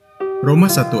Roma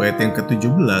 1 ayat yang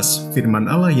ke-17, firman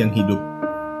Allah yang hidup.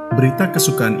 Berita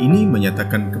kesukaan ini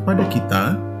menyatakan kepada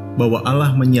kita bahwa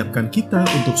Allah menyiapkan kita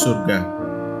untuk surga,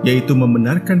 yaitu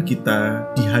membenarkan kita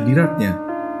di hadirat-Nya,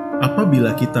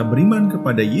 apabila kita beriman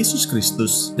kepada Yesus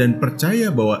Kristus dan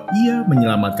percaya bahwa Ia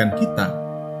menyelamatkan kita.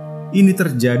 Ini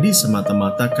terjadi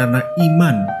semata-mata karena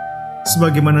iman,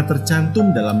 sebagaimana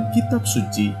tercantum dalam Kitab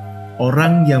Suci,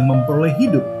 orang yang memperoleh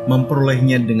hidup,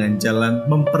 memperolehnya dengan jalan,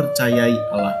 mempercayai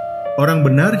Allah. Orang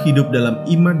benar hidup dalam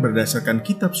iman berdasarkan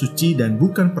Kitab Suci dan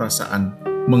bukan perasaan.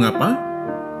 Mengapa?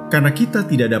 Karena kita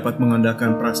tidak dapat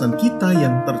mengandalkan perasaan kita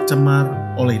yang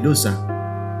tercemar oleh dosa.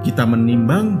 Kita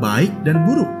menimbang baik dan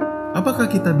buruk. Apakah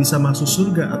kita bisa masuk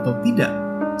surga atau tidak?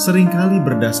 Seringkali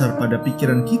berdasar pada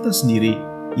pikiran kita sendiri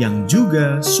yang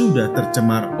juga sudah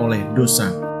tercemar oleh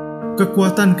dosa.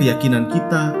 Kekuatan keyakinan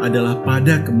kita adalah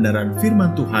pada kebenaran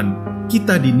firman Tuhan.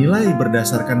 Kita dinilai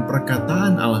berdasarkan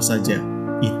perkataan Allah saja.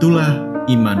 Itulah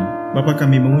iman. Bapa,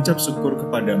 kami mengucap syukur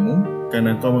kepadamu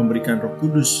karena Engkau memberikan Roh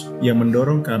Kudus yang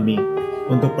mendorong kami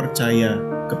untuk percaya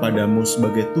kepadamu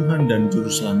sebagai Tuhan dan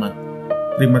Juru Selamat.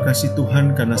 Terima kasih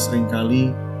Tuhan karena seringkali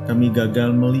kami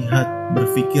gagal melihat,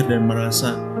 berpikir dan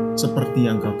merasa seperti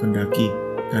yang Engkau kehendaki.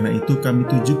 Karena itu kami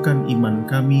tujukan iman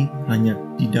kami hanya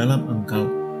di dalam Engkau,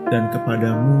 dan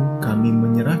kepadamu kami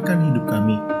menyerahkan hidup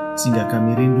kami, sehingga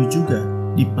kami rindu juga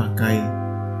dipakai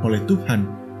oleh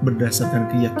Tuhan berdasarkan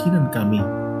keyakinan kami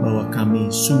bahwa kami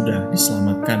sudah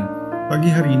diselamatkan. Pagi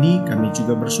hari ini kami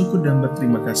juga bersyukur dan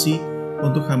berterima kasih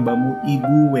untuk hamba-Mu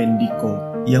Ibu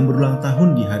Wendiko yang berulang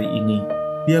tahun di hari ini.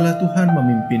 Biarlah Tuhan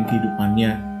memimpin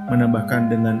kehidupannya,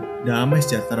 menambahkan dengan damai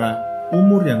sejahtera,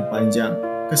 umur yang panjang,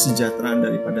 kesejahteraan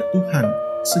daripada Tuhan,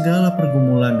 segala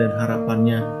pergumulan dan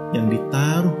harapannya yang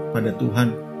ditaruh pada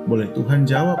Tuhan, boleh Tuhan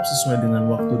jawab sesuai dengan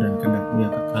waktu dan kehendak-Mu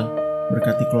yang kekal.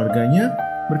 Berkati keluarganya,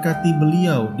 berkati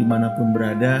beliau dimanapun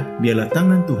berada, biarlah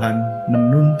tangan Tuhan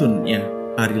menuntunnya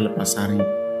hari lepas hari.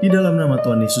 Di dalam nama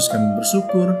Tuhan Yesus kami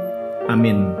bersyukur.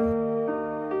 Amin.